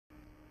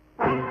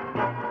In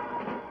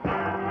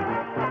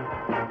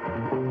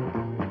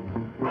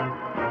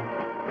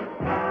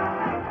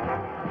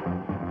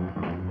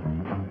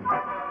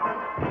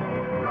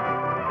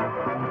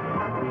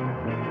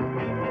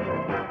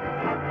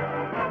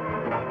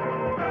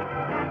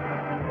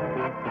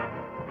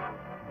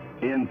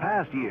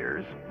past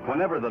years,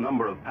 whenever the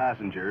number of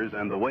passengers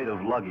and the weight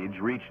of luggage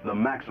reached the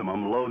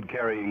maximum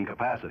load-carrying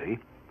capacity,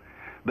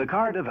 the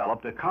car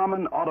developed a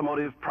common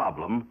automotive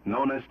problem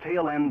known as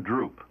tail-end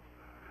droop.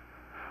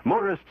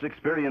 Motorists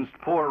experienced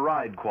poor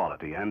ride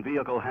quality and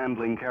vehicle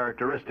handling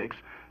characteristics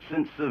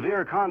since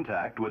severe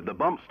contact with the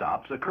bump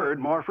stops occurred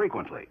more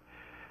frequently.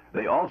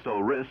 They also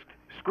risked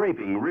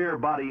scraping rear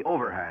body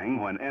overhang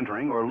when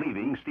entering or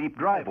leaving steep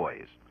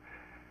driveways.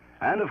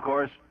 And of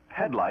course,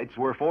 headlights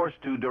were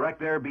forced to direct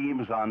their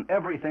beams on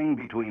everything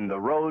between the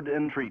road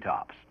and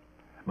treetops.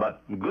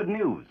 But good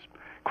news,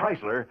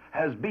 Chrysler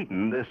has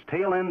beaten this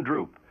tail-end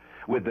droop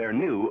with their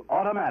new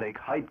automatic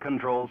height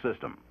control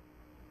system.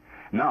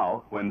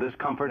 Now, when this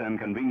comfort and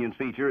convenience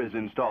feature is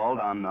installed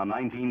on a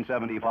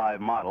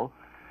 1975 model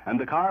and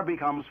the car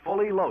becomes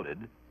fully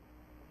loaded,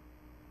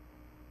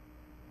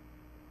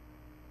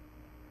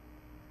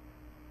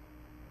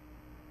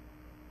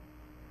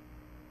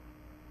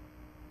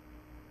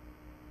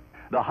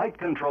 the height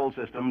control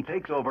system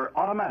takes over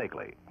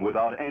automatically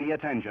without any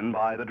attention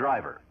by the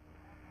driver.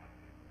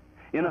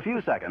 In a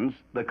few seconds,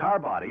 the car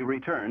body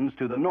returns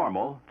to the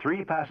normal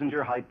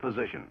 3-passenger height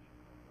position.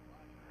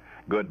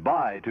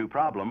 Goodbye to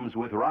problems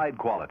with ride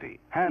quality,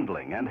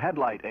 handling, and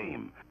headlight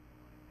aim.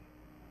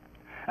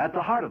 At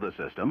the heart of the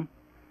system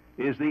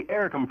is the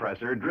air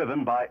compressor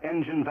driven by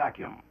engine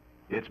vacuum.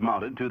 It's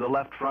mounted to the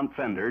left front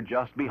fender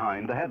just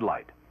behind the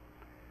headlight.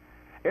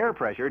 Air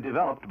pressure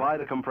developed by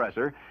the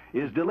compressor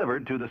is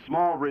delivered to the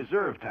small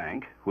reserve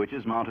tank, which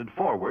is mounted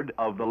forward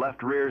of the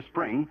left rear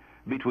spring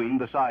between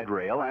the side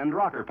rail and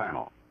rocker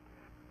panel.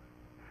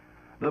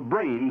 The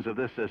brains of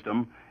this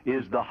system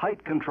is the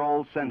height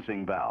control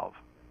sensing valve.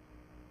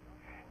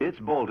 It's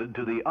bolted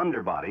to the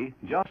underbody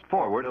just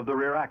forward of the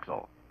rear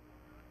axle.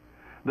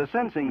 The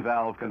sensing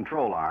valve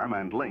control arm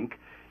and link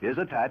is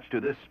attached to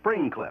this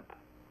spring clip,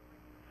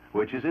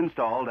 which is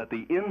installed at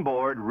the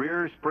inboard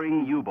rear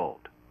spring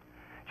U-bolt.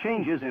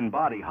 Changes in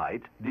body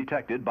height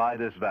detected by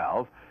this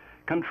valve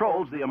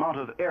controls the amount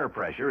of air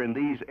pressure in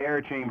these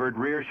air-chambered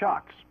rear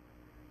shocks.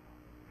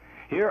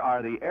 Here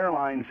are the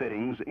airline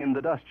fittings in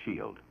the dust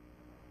shield.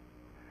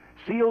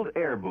 Sealed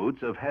air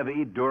boots of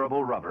heavy,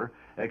 durable rubber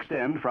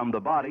extend from the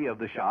body of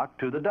the shock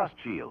to the dust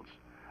shields.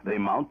 They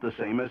mount the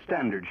same as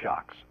standard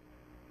shocks.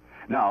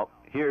 Now,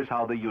 here's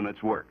how the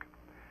units work.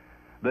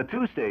 The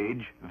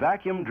 2-stage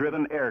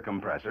vacuum-driven air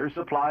compressor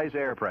supplies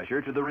air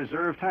pressure to the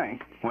reserve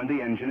tank when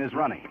the engine is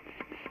running.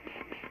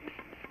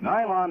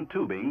 Nylon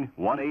tubing,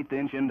 1/8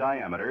 inch in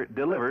diameter,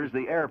 delivers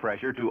the air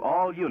pressure to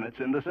all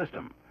units in the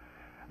system.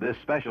 This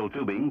special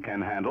tubing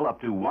can handle up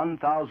to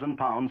 1,000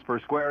 pounds per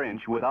square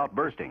inch without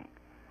bursting.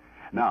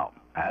 Now,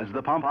 as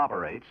the pump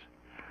operates,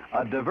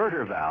 a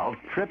diverter valve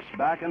trips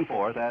back and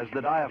forth as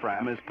the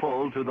diaphragm is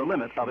pulled to the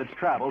limit of its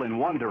travel in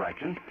one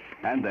direction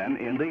and then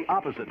in the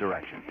opposite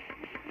direction.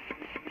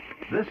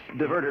 This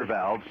diverter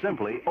valve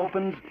simply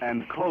opens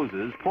and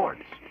closes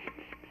ports,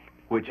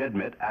 which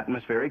admit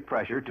atmospheric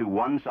pressure to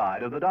one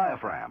side of the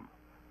diaphragm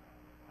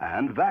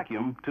and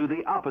vacuum to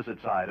the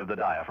opposite side of the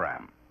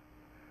diaphragm.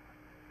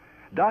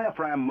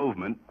 Diaphragm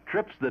movement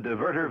trips the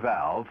diverter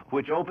valve,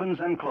 which opens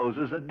and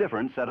closes a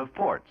different set of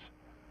ports.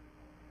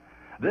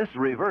 This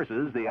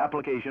reverses the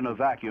application of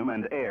vacuum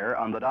and air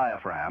on the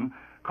diaphragm,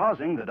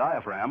 causing the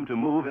diaphragm to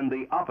move in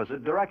the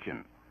opposite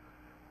direction.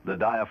 The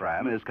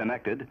diaphragm is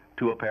connected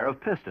to a pair of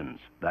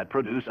pistons that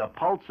produce a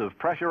pulse of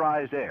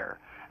pressurized air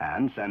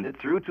and send it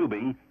through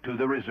tubing to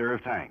the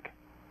reserve tank.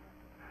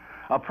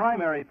 A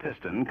primary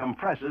piston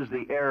compresses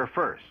the air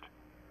first.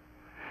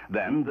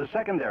 Then the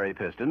secondary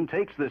piston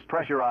takes this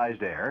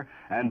pressurized air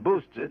and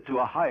boosts it to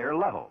a higher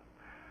level.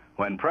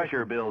 When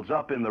pressure builds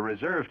up in the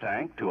reserve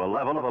tank to a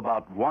level of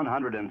about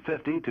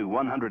 150 to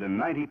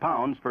 190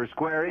 pounds per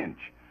square inch,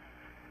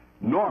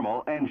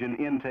 normal engine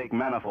intake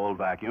manifold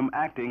vacuum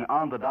acting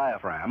on the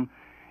diaphragm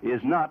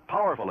is not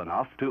powerful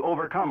enough to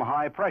overcome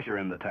high pressure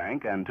in the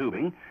tank and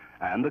tubing,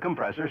 and the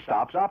compressor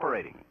stops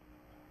operating.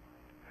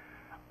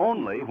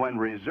 Only when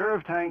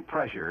reserve tank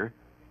pressure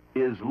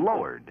is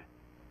lowered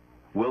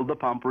will the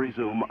pump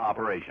resume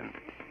operation.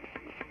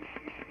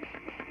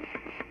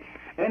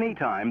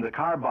 Anytime the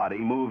car body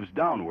moves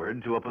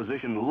downward to a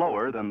position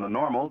lower than the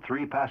normal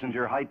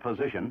 3-passenger height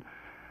position,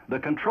 the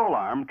control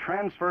arm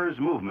transfers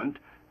movement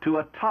to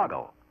a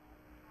toggle,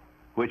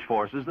 which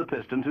forces the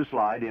piston to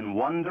slide in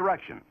one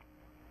direction.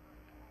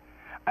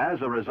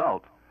 As a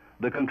result,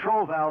 the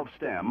control valve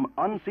stem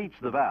unseats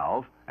the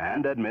valve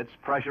and admits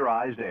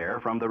pressurized air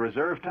from the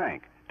reserve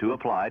tank to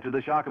apply to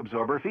the shock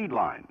absorber feed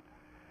line.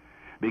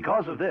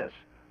 Because of this,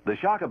 the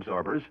shock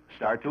absorbers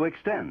start to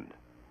extend.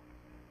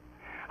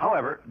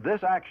 However,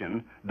 this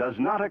action does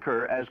not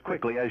occur as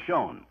quickly as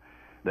shown.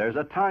 There's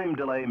a time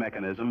delay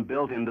mechanism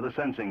built into the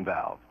sensing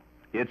valve.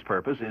 Its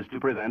purpose is to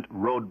prevent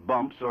road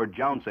bumps or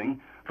jouncing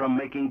from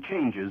making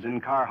changes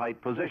in car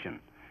height position.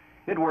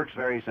 It works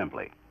very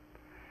simply.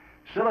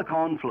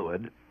 Silicone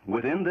fluid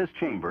within this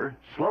chamber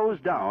slows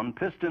down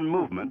piston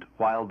movement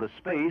while the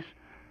space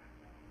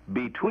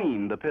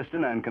between the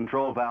piston and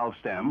control valve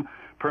stem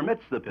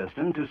permits the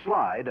piston to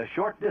slide a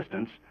short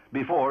distance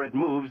before it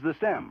moves the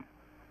stem.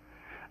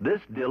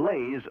 This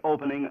delays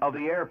opening of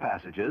the air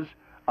passages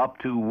up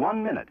to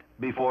 1 minute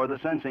before the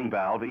sensing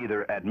valve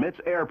either admits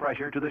air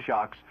pressure to the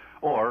shocks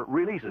or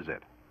releases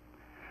it.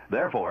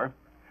 Therefore,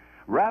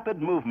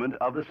 rapid movement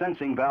of the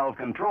sensing valve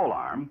control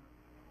arm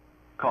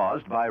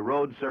caused by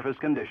road surface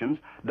conditions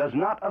does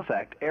not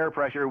affect air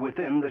pressure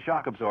within the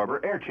shock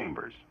absorber air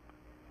chambers.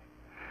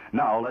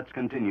 Now let's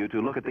continue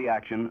to look at the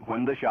action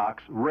when the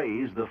shocks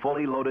raise the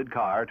fully loaded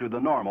car to the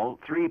normal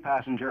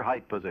 3-passenger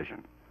height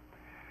position.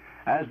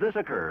 As this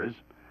occurs,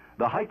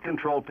 the height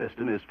control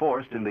piston is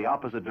forced in the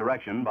opposite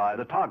direction by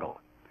the toggle.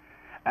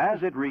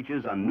 As it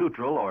reaches a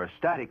neutral or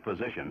static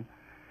position,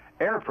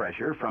 air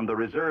pressure from the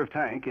reserve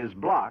tank is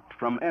blocked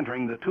from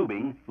entering the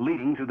tubing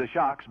leading to the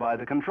shocks by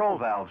the control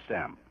valve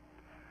stem.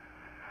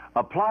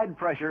 Applied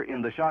pressure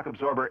in the shock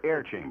absorber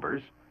air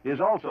chambers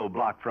is also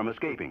blocked from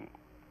escaping.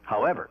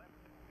 However,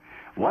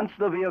 once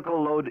the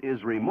vehicle load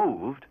is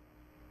removed,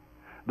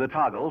 the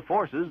toggle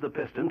forces the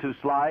piston to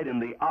slide in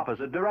the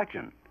opposite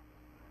direction,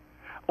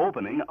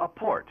 opening a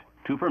port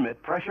to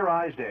permit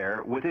pressurized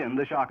air within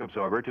the shock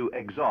absorber to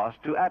exhaust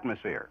to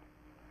atmosphere.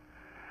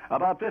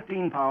 About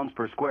 15 pounds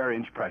per square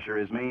inch pressure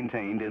is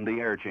maintained in the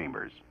air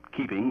chambers,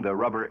 keeping the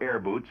rubber air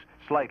boots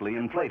slightly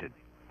inflated.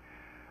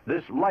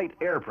 This light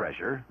air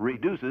pressure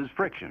reduces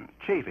friction,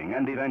 chafing,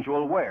 and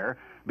eventual wear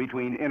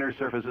between inner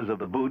surfaces of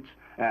the boots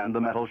and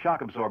the metal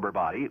shock absorber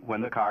body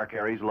when the car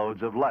carries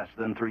loads of less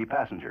than 3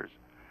 passengers.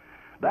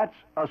 That's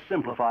a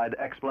simplified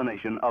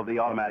explanation of the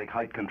automatic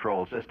height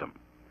control system.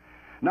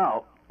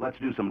 Now, let's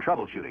do some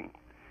troubleshooting.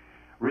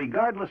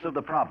 Regardless of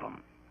the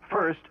problem,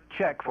 first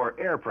check for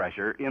air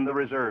pressure in the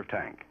reserve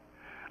tank.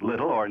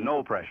 Little or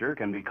no pressure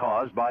can be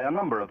caused by a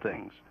number of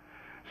things.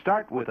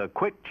 Start with a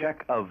quick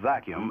check of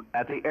vacuum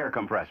at the air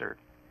compressor.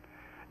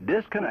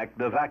 Disconnect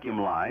the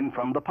vacuum line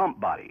from the pump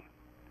body.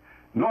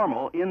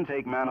 Normal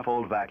intake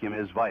manifold vacuum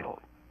is vital.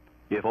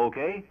 If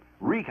okay,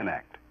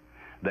 reconnect.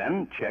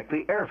 Then check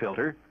the air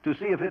filter to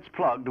see if it's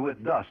plugged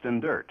with dust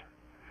and dirt.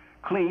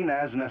 Clean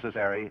as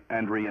necessary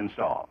and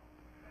reinstall.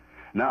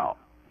 Now,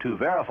 to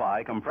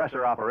verify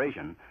compressor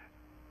operation,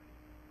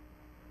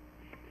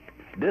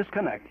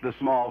 disconnect the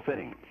small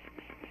fitting.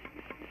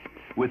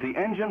 With the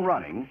engine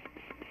running,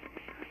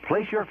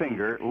 place your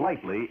finger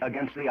lightly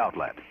against the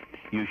outlet.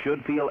 You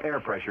should feel air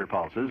pressure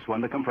pulses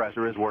when the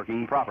compressor is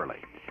working properly.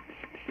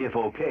 If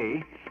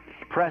okay,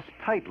 press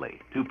tightly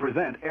to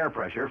prevent air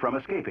pressure from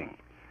escaping.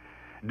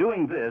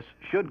 Doing this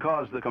should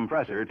cause the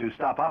compressor to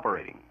stop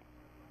operating.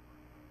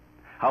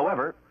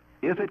 However,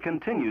 if it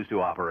continues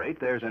to operate,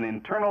 there's an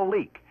internal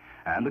leak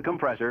and the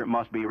compressor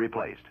must be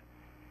replaced.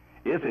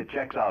 If it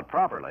checks out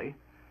properly,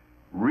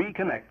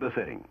 reconnect the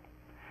fitting.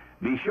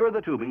 Be sure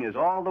the tubing is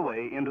all the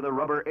way into the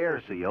rubber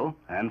air seal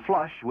and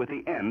flush with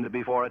the end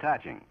before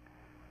attaching.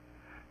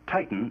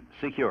 Tighten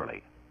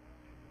securely.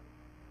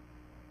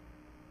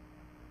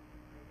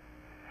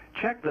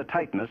 Check the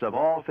tightness of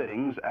all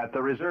fittings at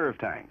the reserve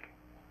tank,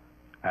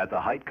 at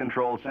the height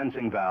control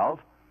sensing valve,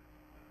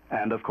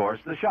 and of course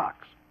the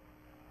shocks.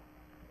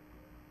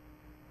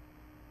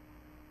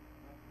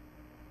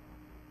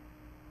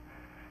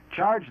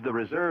 Charge the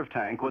reserve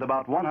tank with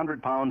about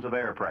 100 pounds of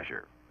air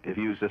pressure. If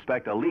you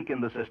suspect a leak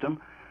in the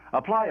system,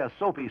 apply a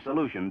soapy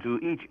solution to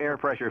each air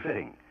pressure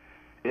fitting.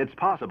 It's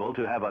possible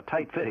to have a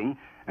tight fitting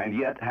and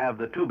yet have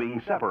the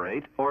tubing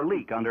separate or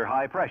leak under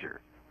high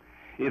pressure.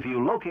 If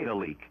you locate a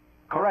leak,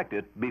 correct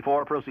it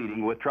before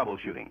proceeding with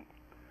troubleshooting.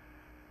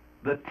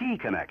 The T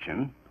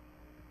connection,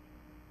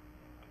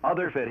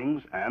 other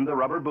fittings, and the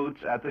rubber boots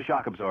at the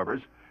shock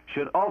absorbers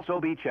should also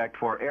be checked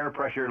for air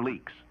pressure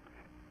leaks.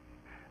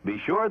 Be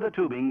sure the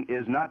tubing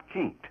is not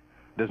kinked,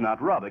 does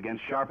not rub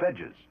against sharp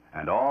edges,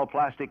 and all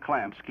plastic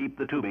clamps keep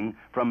the tubing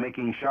from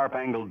making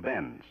sharp-angled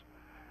bends.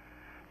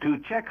 To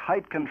check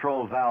height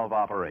control valve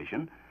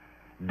operation,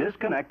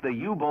 disconnect the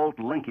U-bolt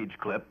linkage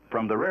clip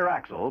from the rear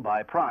axle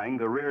by prying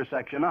the rear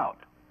section out,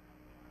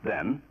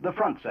 then the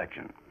front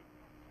section.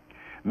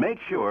 Make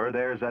sure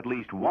there's at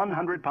least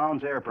 100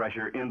 pounds air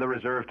pressure in the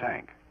reserve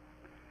tank.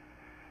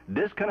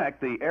 Disconnect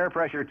the air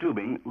pressure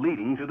tubing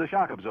leading to the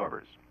shock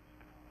absorbers.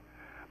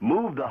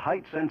 Move the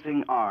height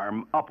sensing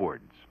arm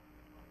upwards.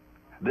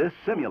 This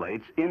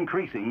simulates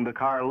increasing the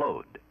car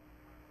load.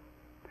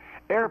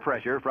 Air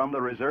pressure from the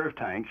reserve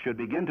tank should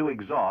begin to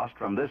exhaust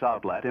from this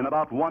outlet in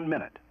about 1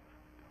 minute.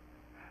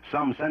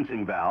 Some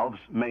sensing valves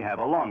may have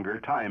a longer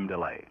time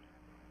delay.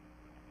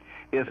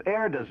 If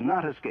air does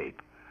not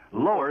escape,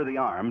 lower the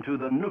arm to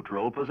the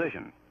neutral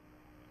position,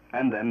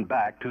 and then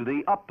back to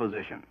the up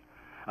position.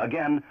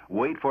 Again,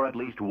 wait for at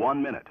least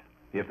 1 minute.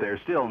 If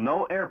there's still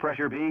no air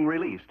pressure being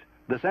released,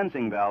 the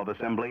sensing valve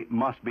assembly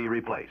must be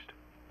replaced.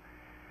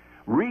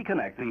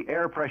 Reconnect the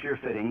air pressure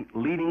fitting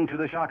leading to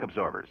the shock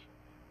absorbers.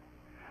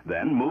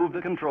 Then move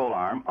the control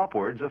arm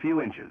upwards a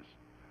few inches.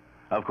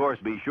 Of course,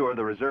 be sure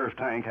the reserve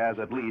tank has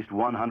at least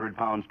 100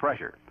 pounds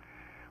pressure.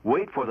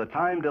 Wait for the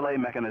time delay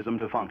mechanism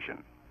to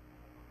function.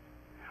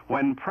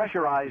 When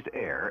pressurized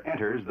air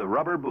enters the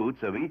rubber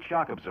boots of each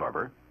shock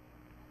absorber,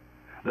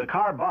 the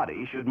car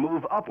body should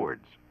move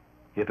upwards.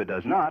 If it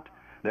does not,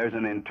 there's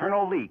an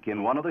internal leak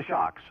in one of the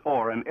shocks,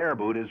 or an air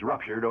boot is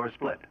ruptured or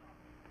split.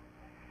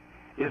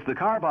 If the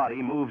car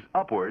body moves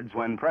upwards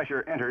when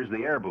pressure enters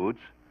the air boots,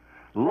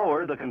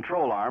 lower the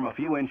control arm a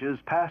few inches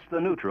past the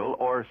neutral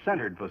or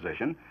centered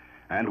position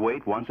and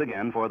wait once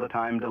again for the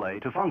time delay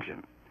to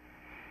function.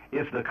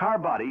 If the car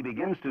body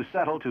begins to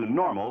settle to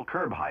normal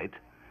curb height,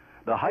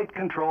 the height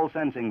control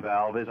sensing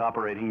valve is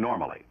operating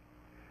normally.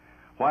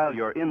 While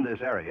you're in this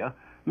area,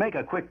 make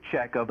a quick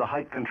check of the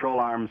height control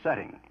arm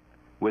setting.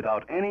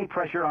 Without any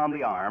pressure on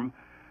the arm,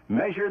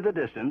 measure the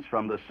distance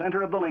from the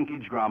center of the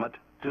linkage grommet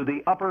to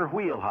the upper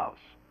wheelhouse,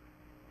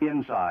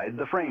 inside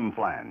the frame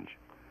flange.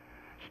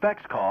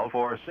 Specs call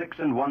for 6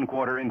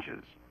 1/4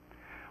 inches.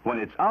 When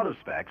it's out of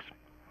specs,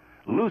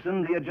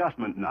 loosen the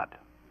adjustment nut.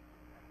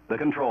 The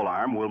control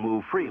arm will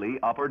move freely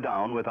up or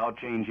down without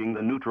changing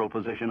the neutral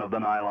position of the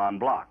nylon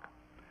block.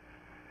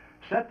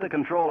 Set the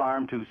control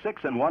arm to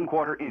 6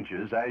 1/4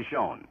 inches as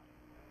shown.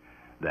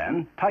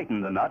 Then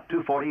tighten the nut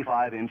to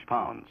 45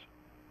 inch-pounds.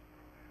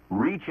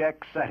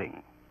 Recheck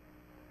setting.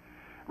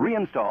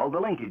 Reinstall the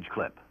linkage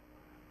clip.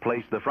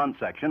 Place the front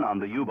section on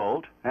the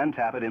U-bolt and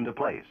tap it into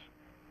place.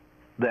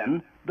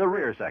 Then the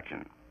rear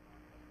section.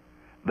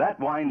 That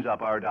winds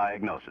up our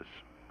diagnosis.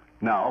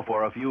 Now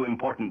for a few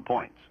important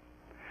points.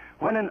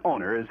 When an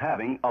owner is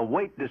having a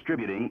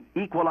weight-distributing,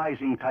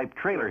 equalizing type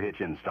trailer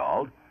hitch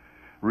installed,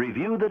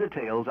 review the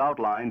details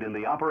outlined in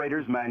the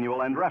operator's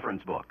manual and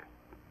reference book.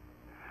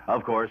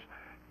 Of course,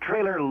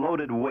 trailer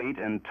loaded weight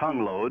and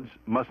tongue loads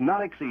must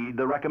not exceed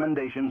the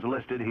recommendations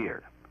listed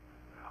here.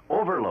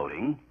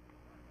 Overloading,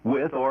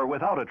 with or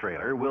without a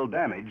trailer, will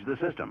damage the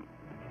system.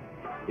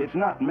 It's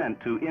not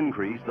meant to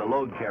increase the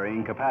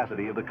load-carrying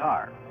capacity of the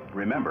car.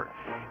 Remember,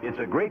 it's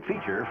a great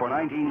feature for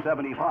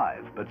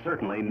 1975, but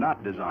certainly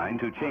not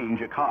designed to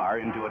change a car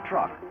into a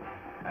truck.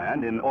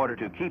 And in order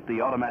to keep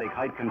the automatic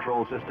height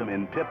control system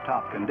in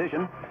tip-top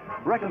condition,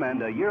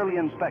 recommend a yearly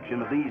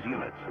inspection of these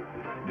units.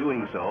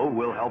 Doing so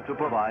will help to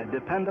provide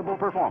dependable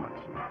performance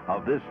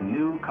of this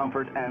new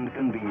comfort and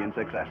convenience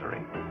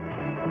accessory.